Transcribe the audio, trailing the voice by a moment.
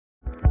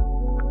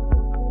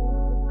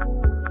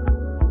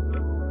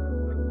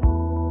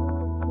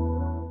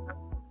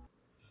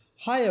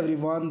Hi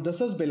everyone, this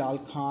is Bilal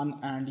Khan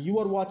and you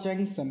are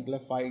watching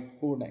Simplified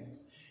Coding.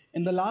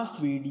 In the last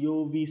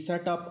video, we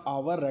set up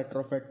our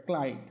retrofit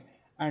client,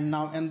 and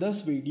now in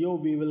this video,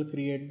 we will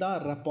create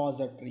the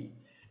repository.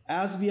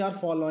 As we are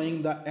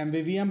following the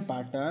MVVM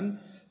pattern,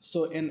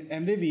 so in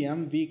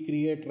MVVM, we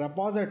create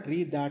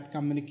repository that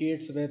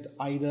communicates with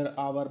either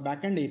our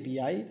backend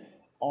API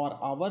or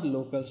our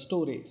local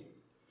storage.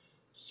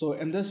 So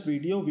in this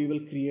video, we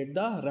will create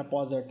the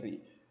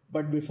repository.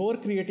 But before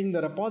creating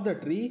the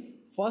repository,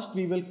 first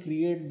we will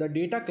create the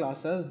data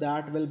classes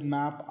that will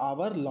map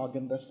our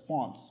login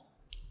response.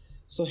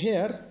 So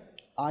here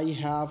I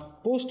have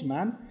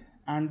postman,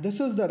 and this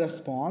is the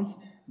response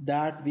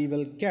that we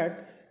will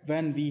get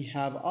when we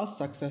have a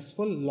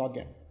successful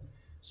login.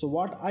 So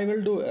what I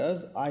will do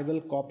is I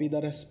will copy the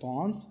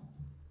response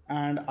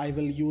and I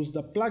will use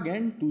the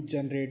plugin to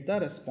generate the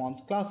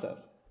response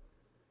classes.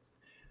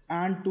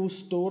 And to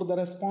store the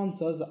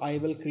responses, I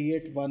will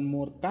create one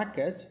more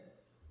package.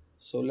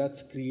 So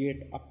let's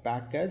create a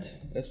package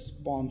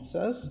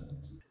responses,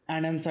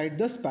 and inside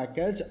this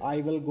package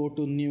I will go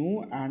to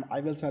new and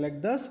I will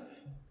select this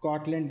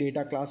Kotlin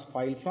data class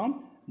file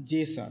from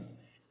JSON.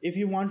 If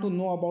you want to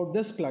know about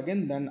this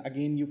plugin, then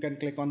again you can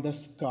click on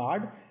this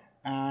card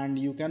and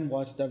you can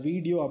watch the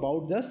video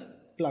about this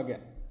plugin.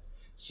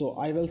 So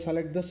I will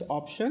select this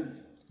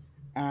option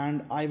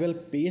and I will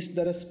paste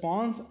the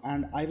response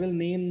and I will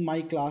name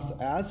my class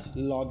as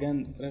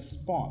login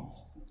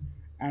response.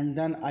 And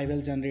then I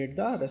will generate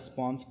the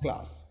response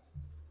class.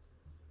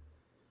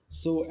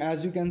 So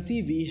as you can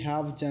see, we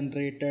have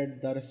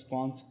generated the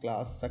response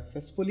class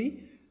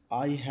successfully.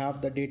 I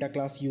have the data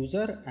class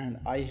user and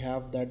I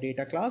have the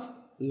data class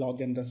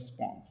login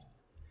response.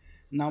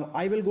 Now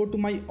I will go to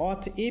my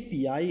auth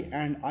API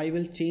and I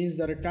will change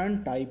the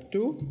return type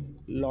to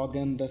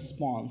login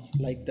response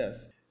like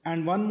this.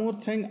 And one more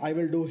thing I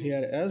will do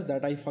here is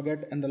that I forgot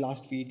in the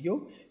last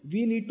video,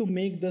 we need to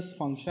make this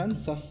function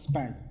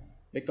suspend,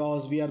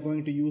 because we are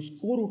going to use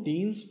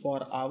coroutines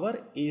for our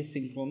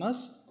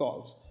asynchronous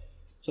calls.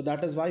 So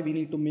that is why we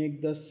need to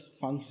make this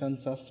function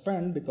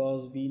suspend,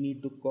 because we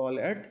need to call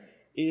it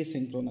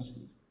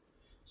asynchronously.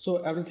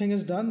 So everything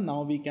is done.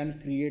 Now we can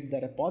create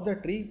the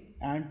repository,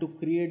 and to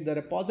create the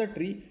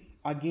repository,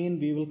 again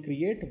we will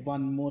create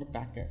one more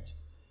package.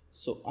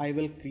 So I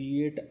will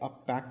create a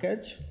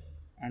package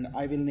and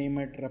I will name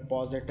it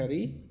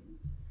repository,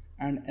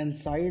 and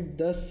inside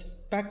this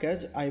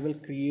package I will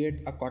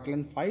create a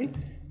Kotlin file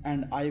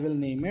and I will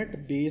name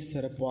it base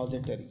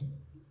repository,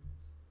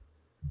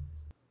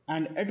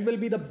 and it will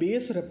be the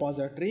base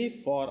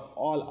repository for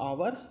all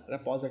our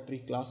repository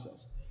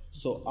classes.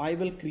 So I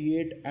will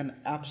create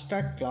an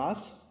abstract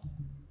class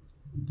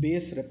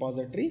base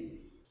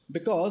repository,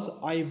 because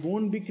I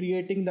won't be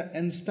creating the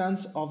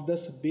instance of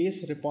this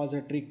base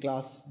repository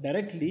class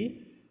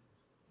directly,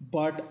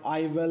 but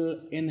I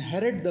will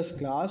inherit this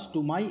class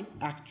to my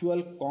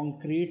actual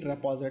concrete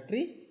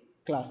repository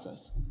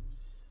classes.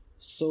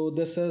 So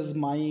this is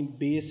my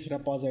base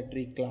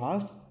repository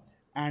class,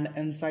 and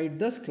inside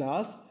this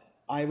class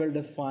I will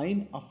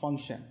define a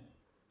function,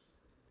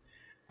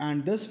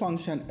 and this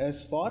function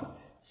is for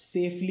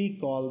safely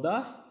call the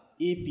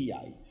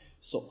API.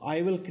 So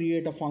I will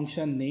create a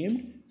function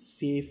named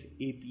safe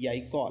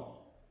API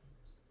call,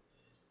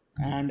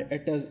 and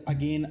it is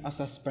again a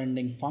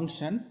suspending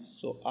function.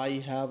 So I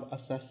have a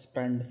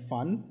suspend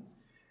fun,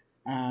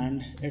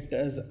 and it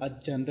is a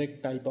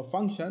generic type of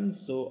function,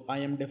 so I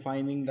am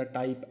defining the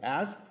type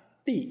as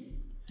T.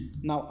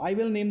 Now I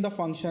will name the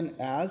function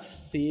as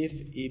safe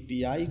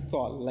API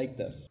call like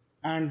this,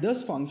 and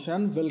this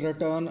function will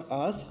return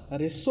us a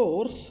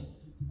resource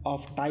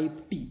of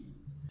type T.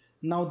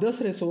 Now this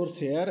resource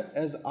here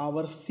is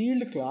our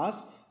sealed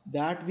class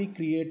that we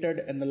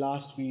created in the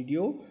last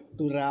video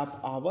to wrap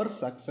our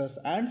success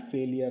and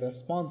failure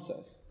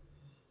responses.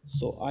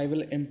 So I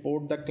will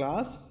import the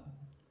class,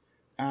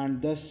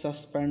 and this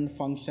suspend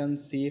function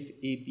safe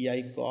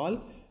API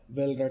call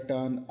will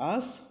return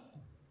us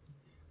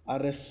a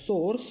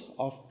resource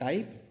of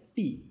type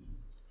T,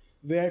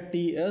 where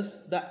T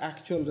is the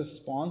actual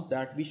response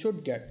that we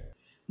should get.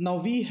 Now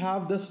we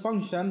have this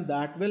function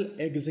that will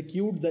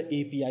execute the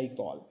API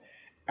call,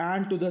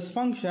 and to this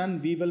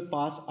function we will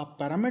pass a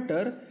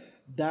parameter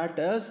that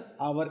is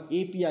our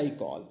API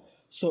call.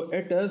 So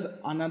it is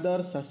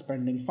another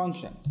suspending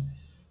function.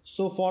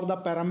 So for the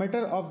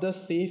parameter of the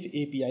safe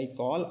API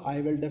call,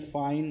 I will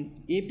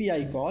define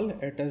API call.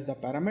 It is the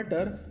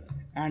parameter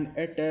and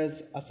it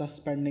is a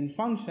suspending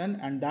function,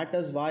 and that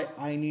is why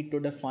I need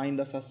to define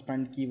the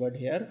suspend keyword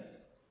here.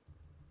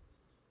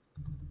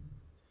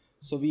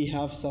 So we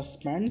have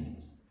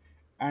suspend,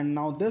 and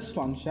now this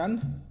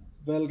function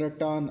will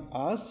return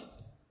us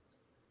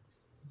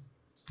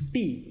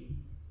T.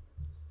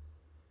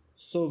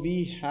 So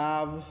we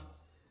have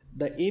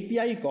the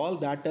API call,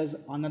 that is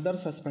another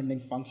suspending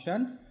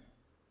function,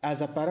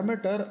 as a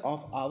parameter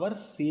of our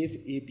safe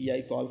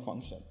API call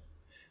function.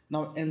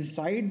 Now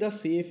inside the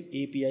safe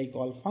API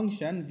call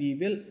function, we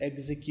will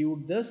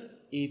execute this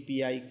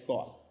API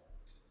call.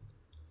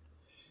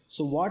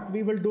 So what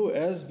we will do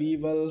is we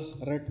will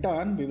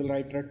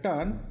write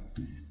return,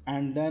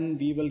 and then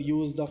we will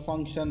use the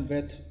function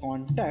with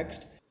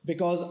context,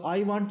 because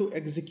I want to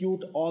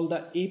execute all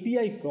the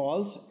API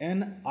calls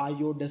in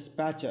IO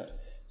dispatcher.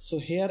 So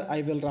here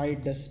I will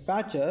write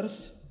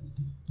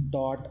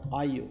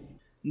dispatchers.io.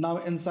 Now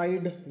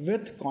inside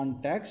with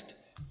context,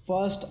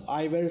 first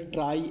I will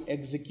try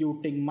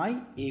executing my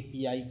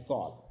API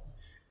call.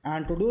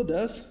 And to do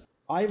this,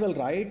 I will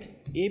write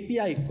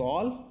API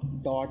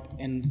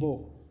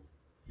call.invoke.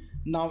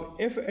 Now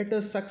if it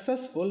is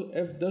successful,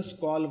 if this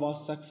call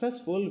was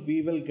successful,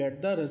 we will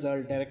get the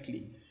result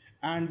directly,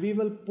 and we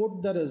will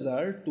put the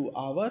result to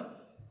our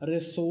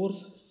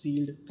resource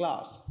sealed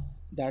class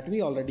that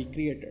we already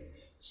created.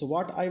 So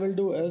what I will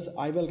do is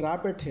I will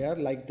wrap it here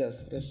like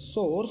this,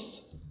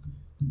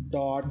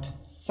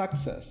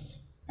 resource.success,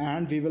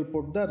 and we will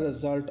put the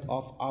result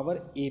of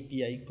our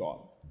API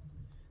call.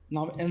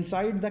 Now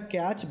inside the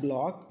catch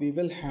block, we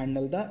will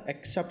handle the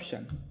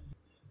exception.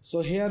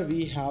 So here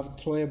we have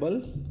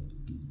throwable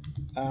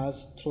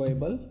as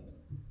throwable.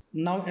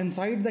 Now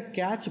inside the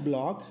catch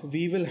block,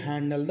 we will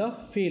handle the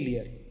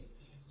failure.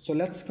 So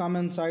let's come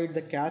inside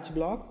the catch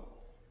block,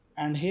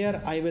 and here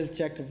I will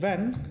check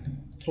when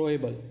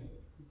throwable.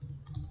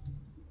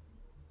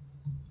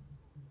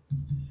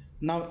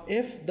 Now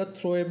if the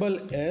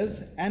throwable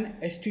is an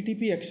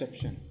HTTP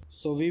exception,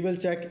 so we will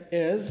check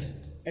is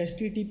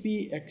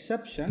HTTP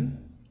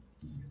exception,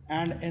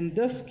 and in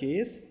this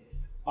case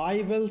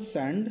I will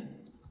send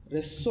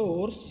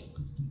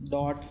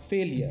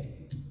resource.failure,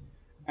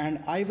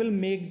 and I will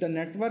make the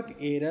network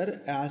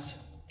error as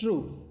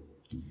true,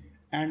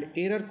 and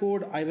error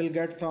code I will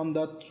get from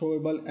the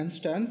throwable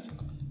instance.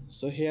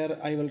 So here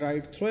I will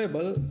write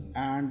throwable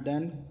and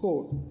then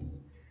code,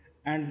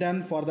 and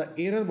then for the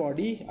error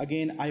body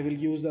again I will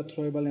use the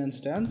throwable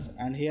instance,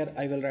 and here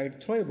I will write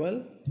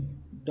throwable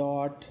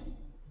dot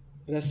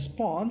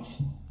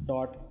response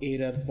dot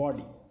error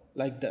body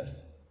like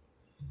this.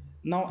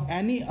 Now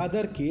any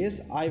other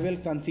case I will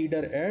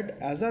consider it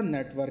as a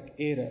network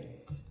error.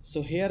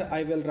 So here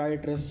I will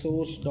write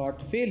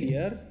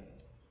resource.failure,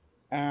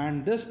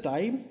 and this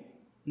time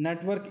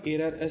network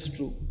error is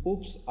true.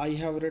 Oops, I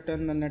have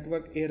written the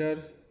network error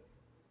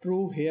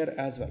true here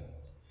as well.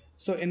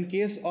 So in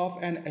case of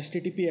an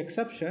HTTP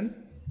exception,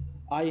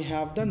 I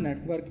have the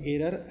network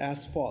error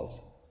as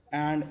false,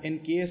 and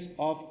in case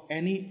of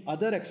any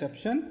other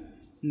exception,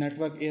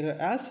 network error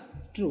as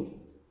true.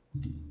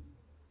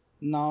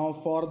 Now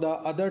for the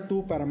other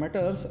two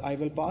parameters, I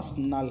will pass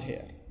null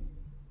here,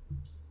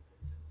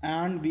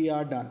 and we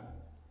are done.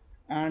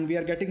 And we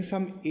are getting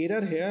some error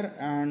here,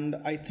 and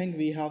I think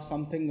we have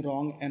something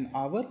wrong in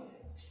our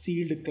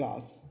sealed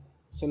class.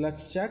 So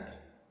let's check.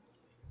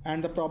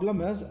 And the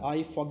problem is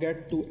I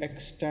forget to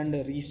extend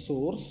a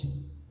resource,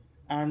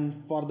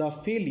 and for the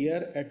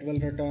failure it will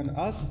return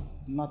us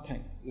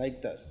nothing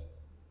like this.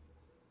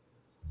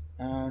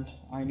 And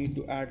I need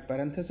to add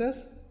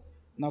parenthesis.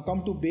 Now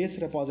come to base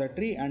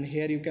repository, and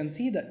here you can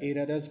see the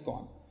error is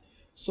gone.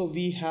 So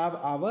we have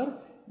our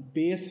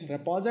base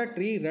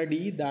repository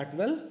ready that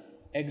will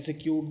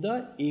execute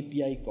the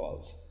API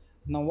calls.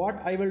 Now what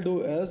I will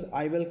do is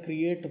I will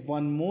create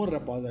one more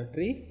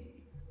repository,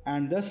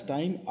 and this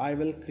time I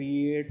will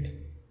create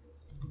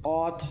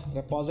auth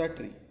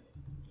repository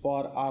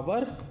for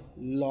our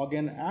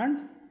login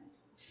and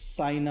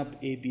sign up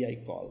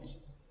API calls.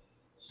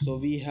 So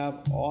we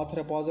have auth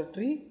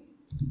repository,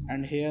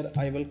 and here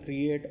I will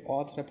create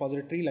auth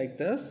repository like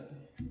this,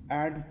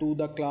 and to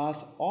the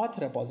class auth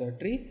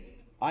repository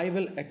I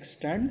will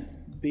extend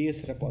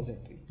base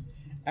repository.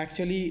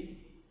 Actually,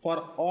 for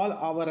all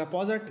our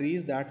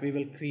repositories that we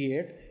will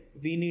create,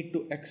 we need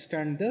to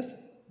extend this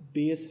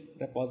base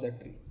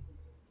repository.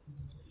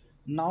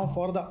 Now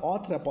for the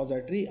auth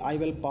repository, I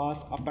will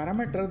pass a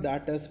parameter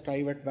that is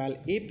private val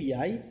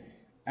API,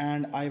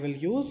 and I will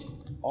use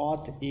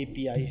auth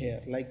API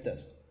here like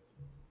this.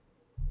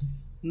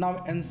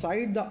 Now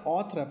inside the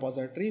auth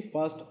repository,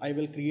 first I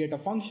will create a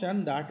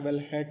function that will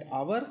hit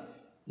our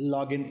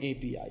login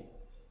API.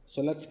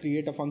 So let's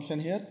create a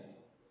function here.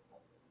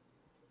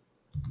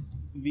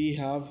 We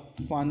have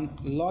fun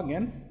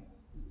login.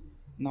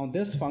 Now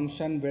this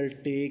function will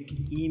take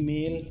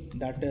email,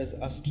 that is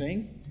a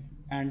string,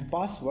 and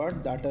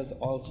password, that is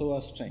also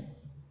a string.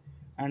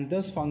 And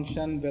this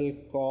function will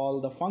call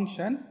the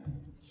function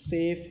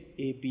safe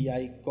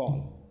API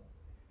call.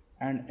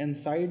 And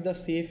inside the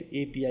safe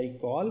API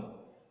call,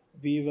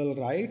 we will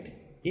write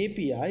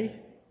API.login,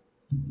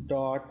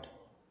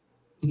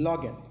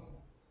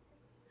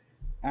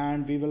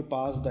 and we will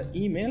pass the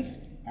email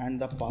and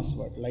the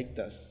password like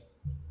this.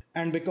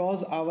 And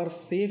because our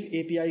safe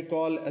API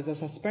call is a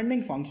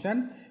suspending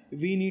function,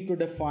 we need to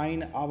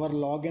define our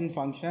login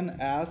function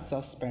as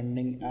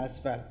suspending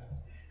as well.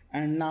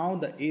 And now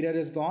the error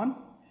is gone,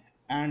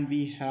 and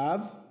we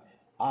have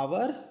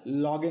our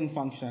login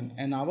function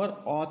in our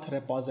auth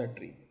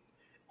repository.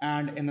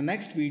 And in the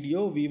next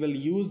video, we will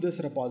use this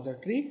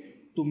repository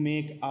to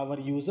make our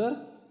user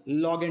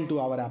log into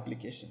our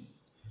application.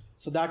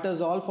 So that is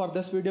all for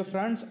this video,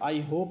 friends. I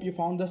hope you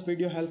found this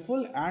video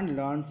helpful and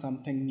learned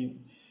something new.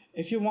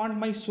 If you want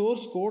my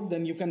source code,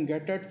 then you can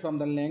get it from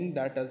the link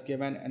that is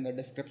given in the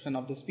description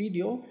of this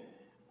video.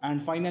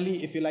 And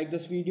finally, if you like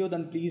this video,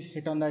 then please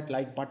hit on that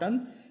like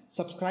button,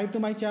 subscribe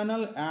to my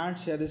channel and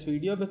share this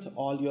video with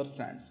all your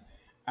friends.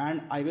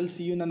 And I will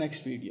see you in the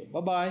next video. Bye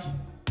bye.